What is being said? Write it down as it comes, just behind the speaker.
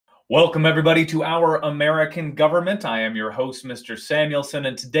Welcome, everybody, to Our American Government. I am your host, Mr. Samuelson,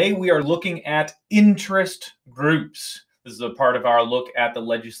 and today we are looking at interest groups. This is a part of our look at the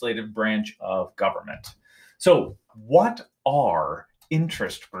legislative branch of government. So, what are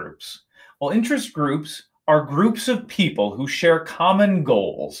interest groups? Well, interest groups are groups of people who share common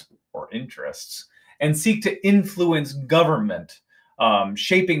goals or interests and seek to influence government,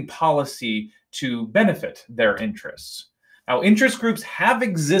 shaping policy to benefit their interests. Now, interest groups have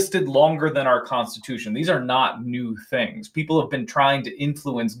existed longer than our Constitution. These are not new things. People have been trying to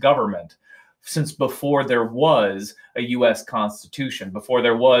influence government since before there was a U.S. Constitution, before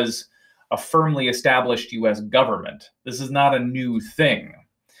there was a firmly established U.S. government. This is not a new thing.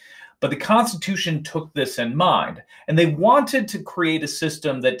 But the Constitution took this in mind, and they wanted to create a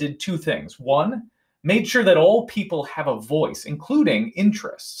system that did two things. One, made sure that all people have a voice, including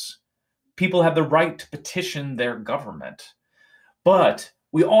interests. People have the right to petition their government. But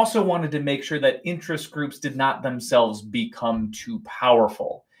we also wanted to make sure that interest groups did not themselves become too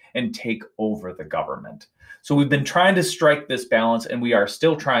powerful and take over the government. So we've been trying to strike this balance, and we are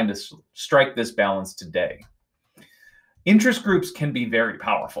still trying to strike this balance today. Interest groups can be very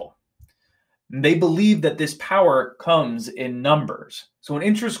powerful. They believe that this power comes in numbers. So an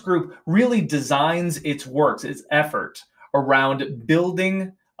interest group really designs its works, its effort around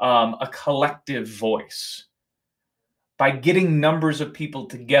building a collective voice by getting numbers of people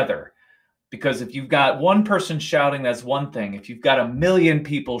together. Because if you've got one person shouting, that's one thing. If you've got a million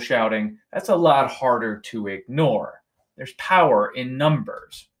people shouting, that's a lot harder to ignore. There's power in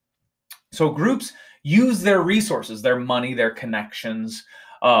numbers. So groups use their resources, their money, their connections,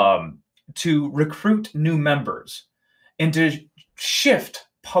 to recruit new members and to shift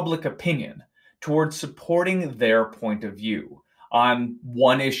public opinion towards supporting their point of view on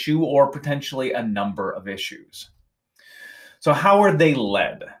one issue or potentially a number of issues. So how are they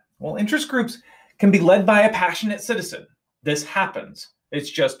led? Well, interest groups can be led by a passionate citizen. This happens. It's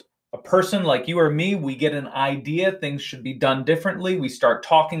just a person like you or me. We get an idea, things should be done differently. We start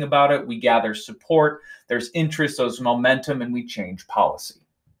talking about it. We gather support. There's interest, there's momentum, and we change policy.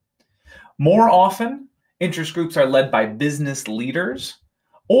 More often, interest groups are led by business leaders,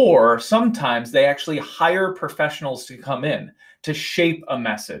 or sometimes they actually hire professionals to come in to shape a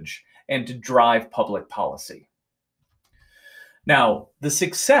message and to drive public policy. Now, the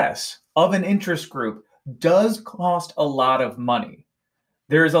success of an interest group does cost a lot of money.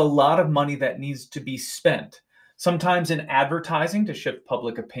 There's a lot of money that needs to be spent, sometimes in advertising to shift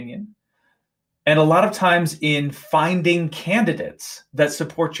public opinion, and a lot of times in finding candidates that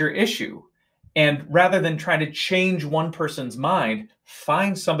support your issue. And rather than trying to change one person's mind,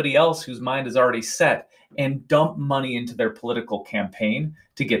 find somebody else whose mind is already set and dump money into their political campaign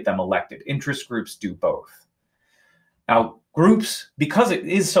to get them elected. Interest groups do both. Now, groups, because it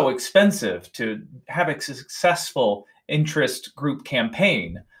is so expensive to have a successful interest group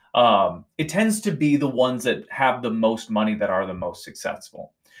campaign, it tends to be the ones that have the most money that are the most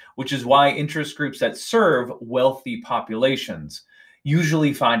successful, which is why interest groups that serve wealthy populations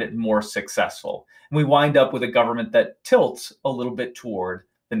usually find it more successful. And we wind up with a government that tilts a little bit toward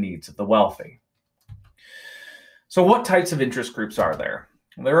the needs of the wealthy. So what types of interest groups are there?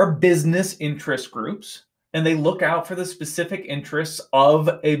 Well, there are business interest groups, and they look out for the specific interests of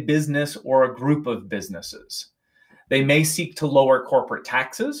a business or a group of businesses. They may seek to lower corporate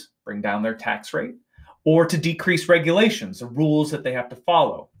taxes, bring down their tax rate, or to decrease regulations, the rules that they have to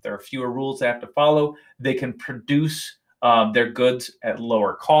follow. There are fewer rules they have to follow. They can produce their goods at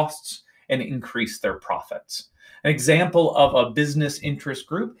lower costs and increase their profits. An example of a business interest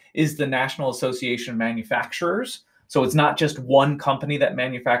group is the National Association of Manufacturers. So it's not just one company that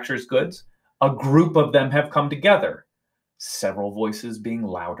manufactures goods. A group of them have come together, several voices being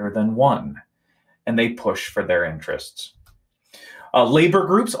louder than one, and they push for their interests. Labor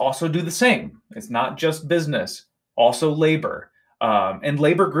groups also do the same. It's not just business, also labor. And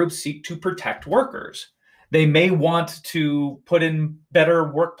labor groups seek to protect workers. They may want to put in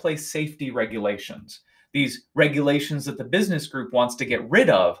better workplace safety regulations. These regulations that the business group wants to get rid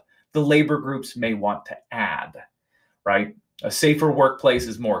of, the labor groups may want to add, right? A safer workplace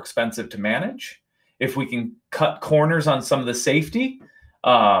is more expensive to manage. If we can cut corners on some of the safety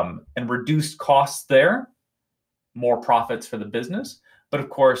and reduce costs there, more profits for the business. But of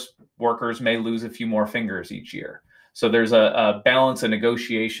course, workers may lose a few more fingers each year. So there's a balance, a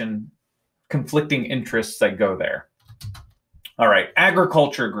negotiation, conflicting interests that go there. All right,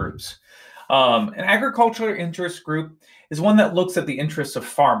 agriculture groups. An agricultural interest group is one that looks at the interests of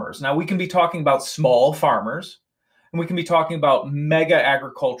farmers. Now, we can be talking about small farmers, and we can be talking about mega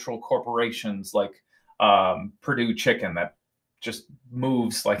agricultural corporations like Purdue Chicken that just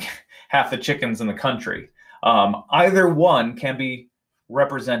moves like half the chickens in the country. Either one can be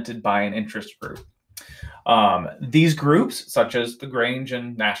represented by an interest group. These groups, such as the Grange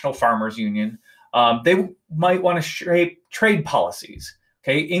and National Farmers Union, they might want to shape trade policies,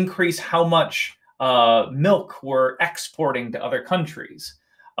 okay, increase how much milk we're exporting to other countries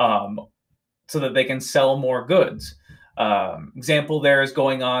so that they can sell more goods. Example there is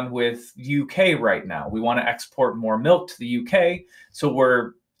going on with UK right now. We want to export more milk to the UK, so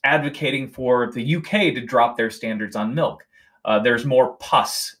we're advocating for the UK to drop their standards on milk. There's more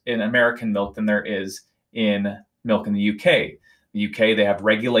pus in American milk than there is in milk in the UK. The UK, they have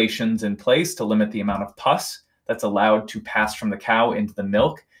regulations in place to limit the amount of pus that's allowed to pass from the cow into the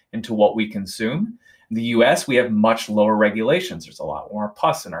milk, into what we consume. In the US, we have much lower regulations. There's a lot more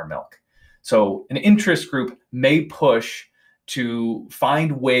pus in our milk. So an interest group may push to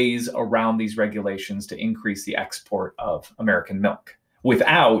find ways around these regulations to increase the export of American milk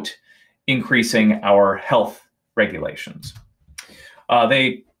without increasing our health regulations.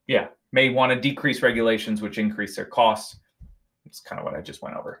 They may want to decrease regulations, which increase their costs. That's kind of what I just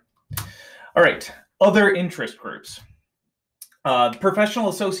went over. All right, other interest groups. Professional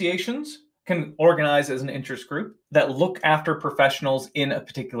associations can organize as an interest group that look after professionals in a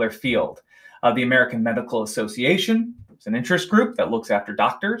particular field. The American Medical Association is an interest group that looks after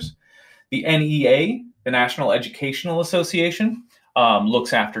doctors. The NEA, the National Educational Association,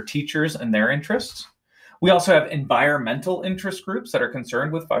 looks after teachers and their interests. We also have environmental interest groups that are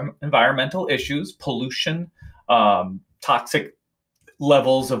concerned with environmental issues, pollution, toxic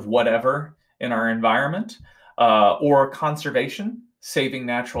levels of whatever in our environment, or conservation, saving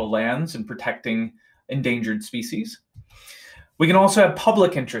natural lands and protecting endangered species. We can also have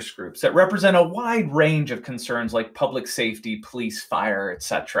public interest groups that represent a wide range of concerns like public safety, police, fire,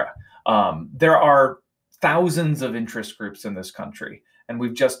 etc. There are thousands of interest groups in this country, and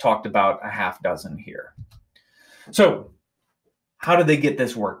we've just talked about a half dozen here. So how do they get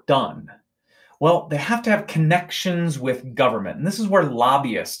this work done? Well, they have to have connections with government, and this is where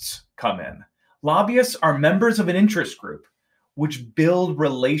lobbyists come in. Lobbyists are members of an interest group which build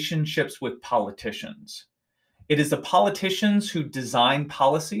relationships with politicians. It is the politicians who design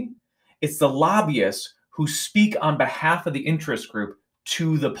policy. It's the lobbyists who speak on behalf of the interest group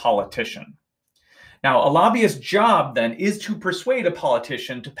to the politician. Now, a lobbyist's job then is to persuade a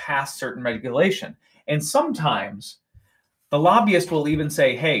politician to pass certain regulation. And sometimes the lobbyist will even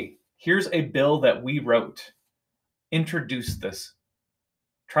say, hey, here's a bill that we wrote. Introduce this.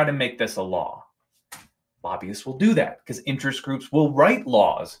 Try to make this a law. Lobbyists will do that because interest groups will write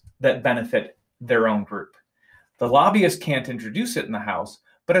laws that benefit their own group. The lobbyist can't introduce it in the House,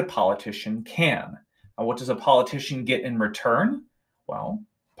 but a politician can. Now, what does a politician get in return? Well,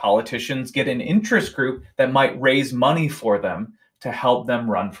 politicians get an interest group that might raise money for them to help them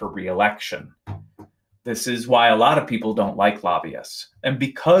run for re-election. This is why a lot of people don't like lobbyists. And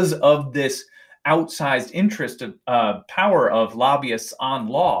because of this outsized interest of power of lobbyists on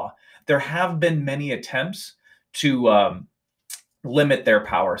law, there have been many attempts to limit their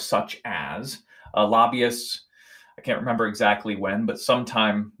power, such as lobbyists, I can't remember exactly when, but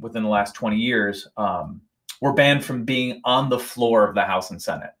sometime within the last 20 years, were banned from being on the floor of the House and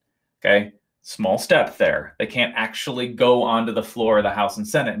Senate. Okay, small step there. They can't actually go onto the floor of the House and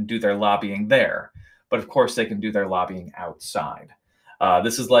Senate and do their lobbying there. But of course, they can do their lobbying outside.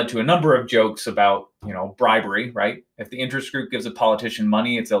 This has led to a number of jokes about, bribery, right? If the interest group gives a politician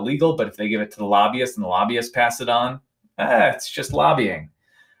money, it's illegal. But if they give it to the lobbyist and the lobbyists pass it on, it's just lobbying.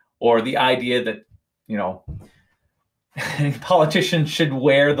 Or the idea that, politicians should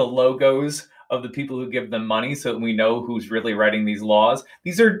wear the logos of the people who give them money so that we know who's really writing these laws.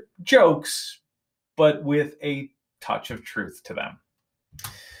 These are jokes, but with a touch of truth to them.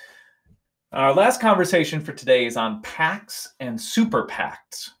 Our last conversation for today is on PACs and super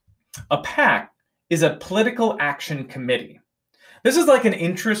PACs. A PAC is a political action committee. This is like an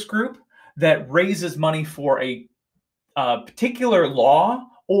interest group that raises money for a particular law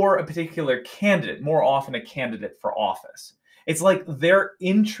or a particular candidate, more often a candidate for office. It's like their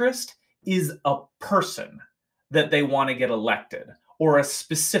interest is a person that they want to get elected or a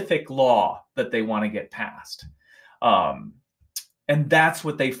specific law that they want to get passed. And that's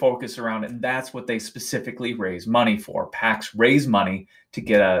what they focus around, and that's what they specifically raise money for. PACs raise money to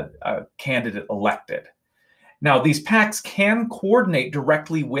get a candidate elected. Now, these PACs can coordinate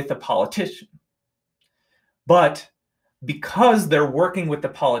directly with a politician, but because they're working with the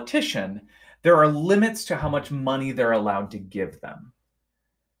politician, there are limits to how much money they're allowed to give them.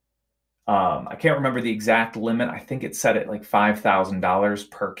 I can't remember the exact limit. I think it's set at like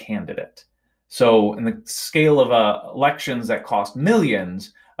 $5,000 per candidate. So in the scale of elections that cost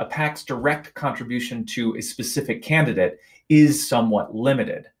millions, a PAC's direct contribution to a specific candidate is somewhat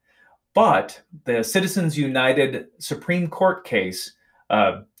limited. But the Citizens United Supreme Court case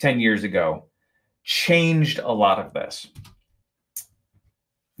 10 years ago changed a lot of this.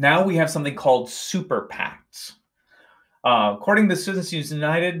 Now we have something called super PACs. According to Citizens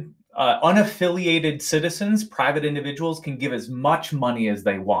United, unaffiliated citizens, private individuals, can give as much money as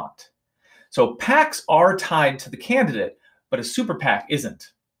they want. So PACs are tied to the candidate, but a super PAC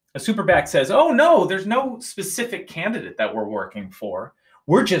isn't. A super PAC says, oh no, there's no specific candidate that we're working for.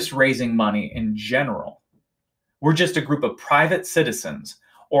 We're just raising money in general. We're just a group of private citizens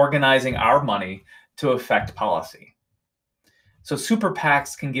organizing our money to affect policy. So super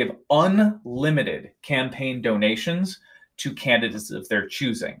PACs can give unlimited campaign donations to candidates of their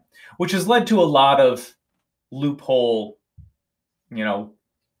choosing, which has led to a lot of loophole,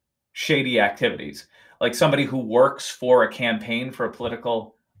 shady activities. Like somebody who works for a campaign for a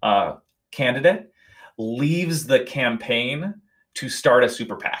political candidate leaves the campaign to start a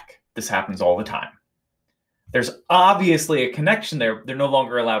super PAC. This happens all the time. There's obviously a connection there. They're no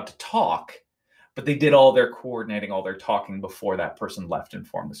longer allowed to talk, but they did all their coordinating, all their talking before that person left and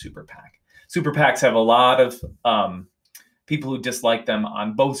formed the super PAC. Super PACs have a lot of people who dislike them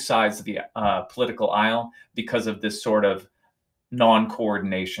on both sides of the political aisle because of this sort of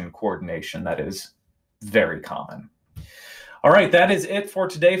non-coordination coordination that is very common. All right, that is it for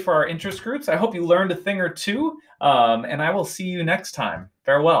today for our interest groups. I hope you learned a thing or two, and I will see you next time.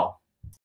 Farewell.